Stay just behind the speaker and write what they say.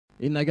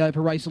In they go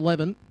for race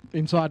 11.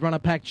 Inside runner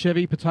Packed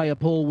Chevy, Pattaya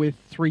Paul with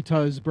Three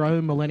Toes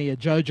Bro, Millennia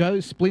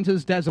Jojo,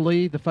 Splinters,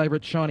 Dazzle, the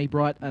favourite Shiny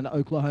Bright and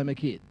Oklahoma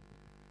Kid.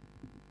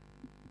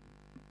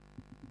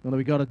 Well,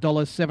 we got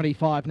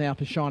 $1.75 now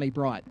for Shiny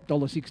Bright.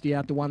 $1.60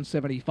 out to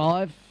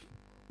 $1.75.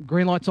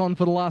 Green lights on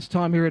for the last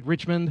time here at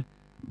Richmond.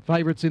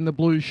 Favourites in the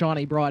blue,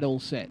 Shiny Bright all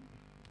set.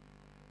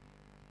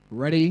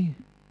 Ready.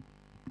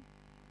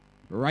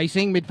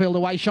 Racing, midfield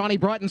away, Shiny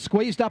Bright and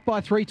squeezed up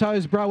by Three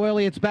Toes Bro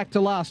early. It's back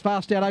to last.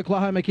 Fast out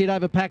Oklahoma Kid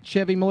over Packed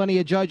Chevy,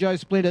 Millennia Jojo,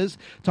 Splinters.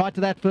 Tight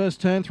to that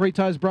first turn. Three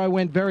Toes Bro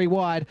went very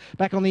wide.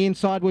 Back on the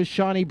inside was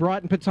Shiny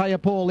Bright and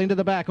Pattaya Paul into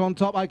the back. On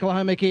top,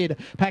 Oklahoma Kid.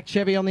 Packed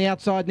Chevy on the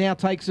outside now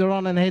takes it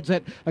on and heads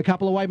it a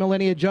couple away.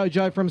 Millennia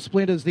Jojo from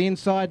Splinters. The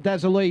inside,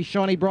 Dazzle,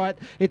 Shiny Bright.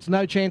 It's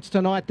no chance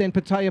tonight. Then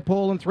Pattaya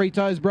Paul and Three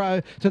Toes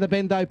Bro to the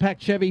bend though.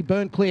 Packed Chevy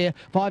burnt clear.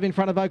 5 in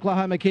front of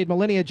Oklahoma Kid.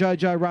 Millennia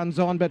Jojo runs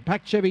on, but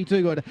Packed Chevy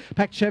too good.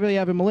 Packed Chevy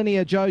over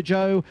Millennia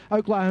Jojo,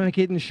 Oklahoma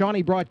Kid and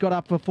Shiny Bright got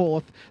up for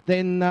fourth.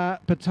 Then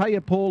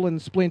Pattaya Paul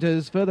and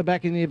Splinters. Further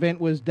back in the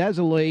event was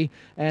Dazzle,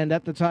 and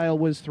at the tail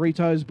was Three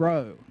Toes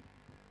Bro.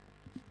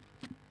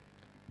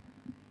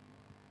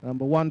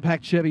 Number 1,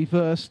 Packed Chevy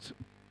first.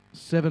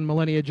 7,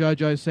 Millennia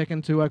Jojo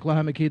second. 2,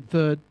 Oklahoma Kid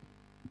third.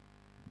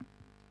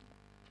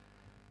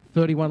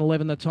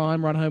 31.11 the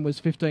time. Run home was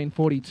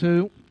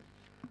 15.42.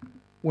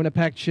 Winner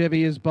Packed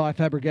Chevy is by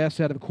Fabregas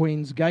out of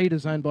Queen's Gate,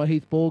 is owned by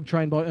Heath Borg,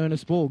 trained by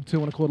Ernest Borg. 2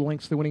 1/4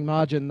 lengths the winning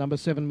margin. Number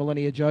 7,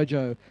 Millennia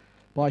Jojo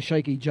by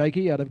Shaky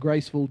Jakey out of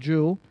Graceful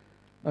Jewel,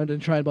 owned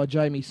and trained by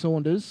Jamie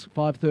Saunders.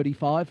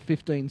 5.35,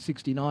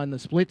 15.69 the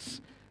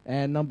splits.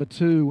 And number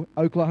 2,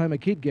 Oklahoma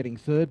Kid getting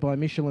third by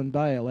Michelin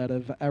Bale out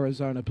of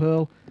Arizona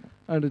Pearl,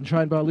 owned and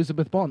trained by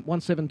Elizabeth Bond. 1,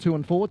 7, 2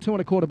 and 4, 2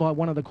 1/4 by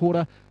 1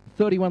 1/4,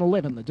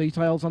 31.11. The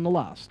details on the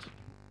last.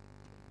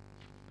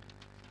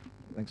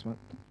 Thanks, mate.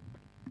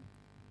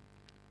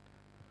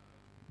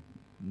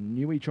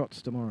 Newey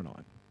trots tomorrow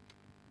night.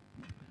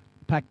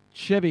 Packed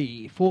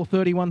Chevy,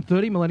 4.30,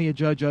 1.30. Millennia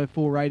Jojo,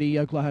 4.80.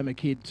 Oklahoma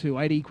Kid,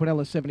 2.80.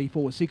 Quinella,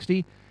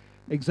 74.60.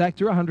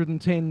 Exacta,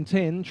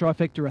 110.10.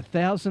 Trifecta,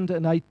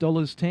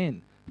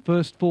 $1,008.10.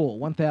 First 4,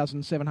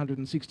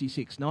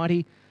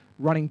 1,766.90.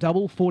 Running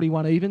double,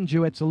 41 even.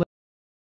 Duets, 11.